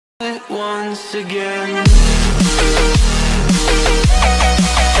once again.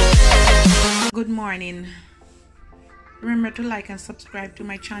 Good morning. Remember to like and subscribe to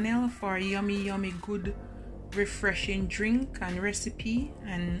my channel for yummy good refreshing drink and recipe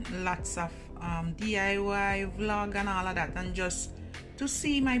and lots of DIY vlog and all of that, and just to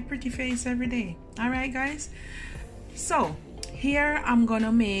see my pretty face every day. All right guys, so here I'm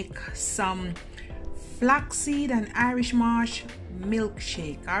gonna make some flaxseed and Irish Moss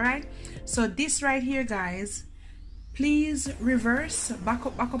milkshake. All right, so this right here guys, please reverse back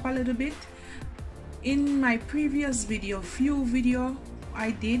up a little bit. In my previous video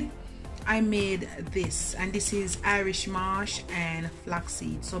I made this, and this is Irish Moss and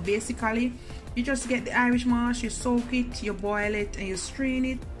flaxseed. So basically you just get the Irish Moss, you soak it, you boil it, and you strain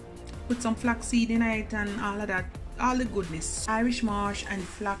it, put some flaxseed in it and all of that, all the goodness. Irish Moss and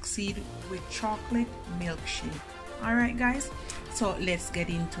flaxseed with chocolate milkshake. All right guys, so let's get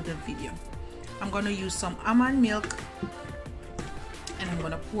into the video. I'm gonna use some almond milk, and I'm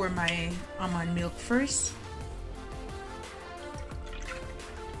gonna pour my almond milk first.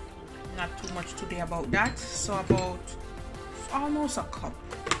 Not too much today about that, so about almost a cup.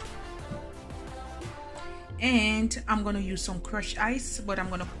 And I'm gonna use some crushed ice, but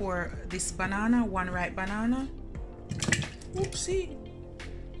I'm gonna pour this banana, one ripe banana. Oopsie,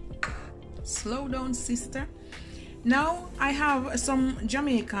 slow down sister. Now I have some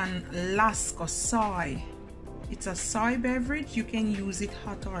Jamaican Lasco soy. It's a soy beverage. You can use it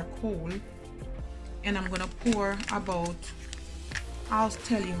hot or cold. And I'm gonna pour about, I'll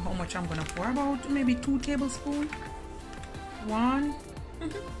tell you how much I'm gonna pour, about maybe 2 tablespoons. 1,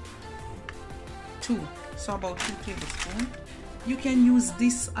 2, so about 2 tablespoons. You can use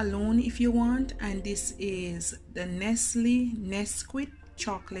this alone if you want, and this is the Nesquik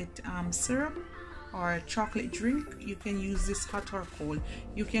chocolate syrup or chocolate drink. You can use this hot or cold.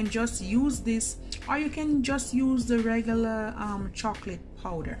 You can just use this, or you can just use the regular chocolate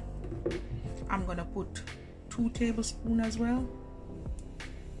powder. I'm gonna put 2 tablespoons as well.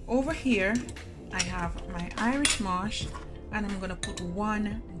 Over here I have my Irish Moss, and I'm gonna put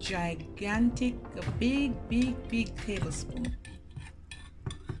 1 gigantic big tablespoon.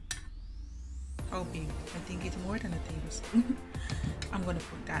 How big? I think it's more than a tablespoon. I'm gonna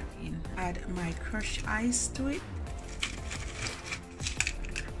put that in. Add my crushed ice to it.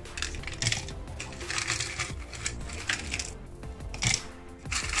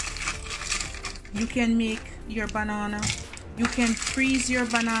 You can make your banana, you can freeze your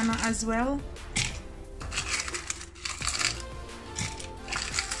banana as well.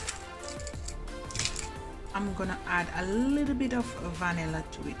 I'm gonna add a little bit of vanilla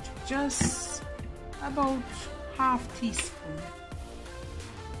to it, just about half teaspoon.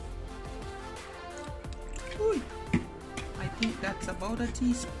 Ooh, I think that's about a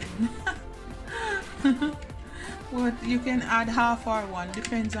teaspoon. But you can add half or 1,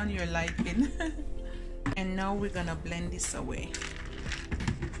 depends on your liking. And now we're gonna blend this away.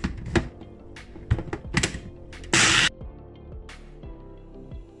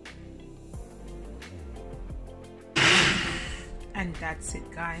 And that's it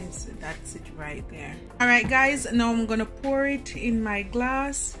guys, that's it right there. All right guys, now I'm gonna pour it in my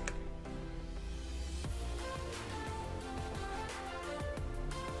glass.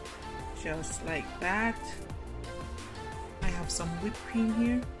 Just like that. I have some whipped cream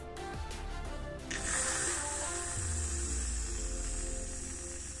here.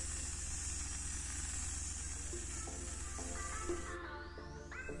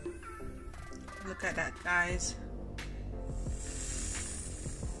 Look at that guys.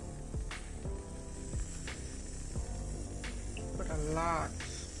 Put a lot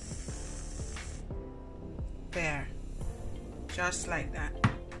there, just like that.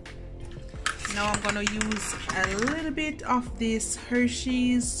 Now I'm gonna use a little bit of this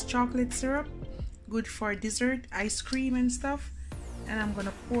Hershey's chocolate syrup, good for dessert, ice cream and stuff, and I'm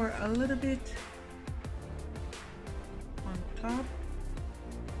gonna pour a little bit on top.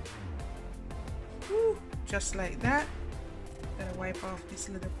 Woo, just like that. Gotta wipe off this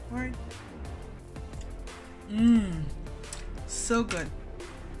little part. So good.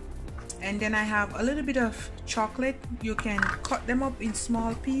 And then I have a little bit of chocolate. You can cut them up in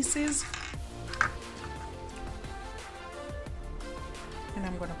small pieces, and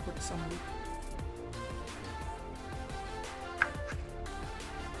I'm gonna put some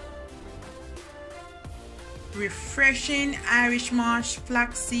refreshing Irish Moss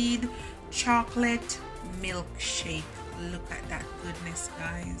flaxseed chocolate milkshake. Look at that goodness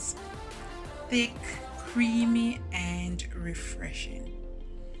guys, thick, creamy, and refreshing.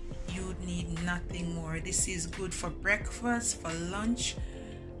 You need nothing more. This is good for breakfast, for lunch,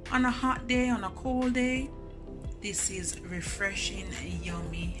 on a hot day, on a cold day, this is refreshing,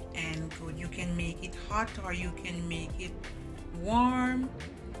 yummy, and good. You can make it hot or you can make it warm.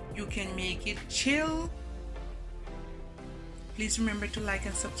 You can make it chill. Please remember to like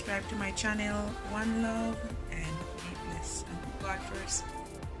and subscribe to my channel. One love and be blessed. And put God first.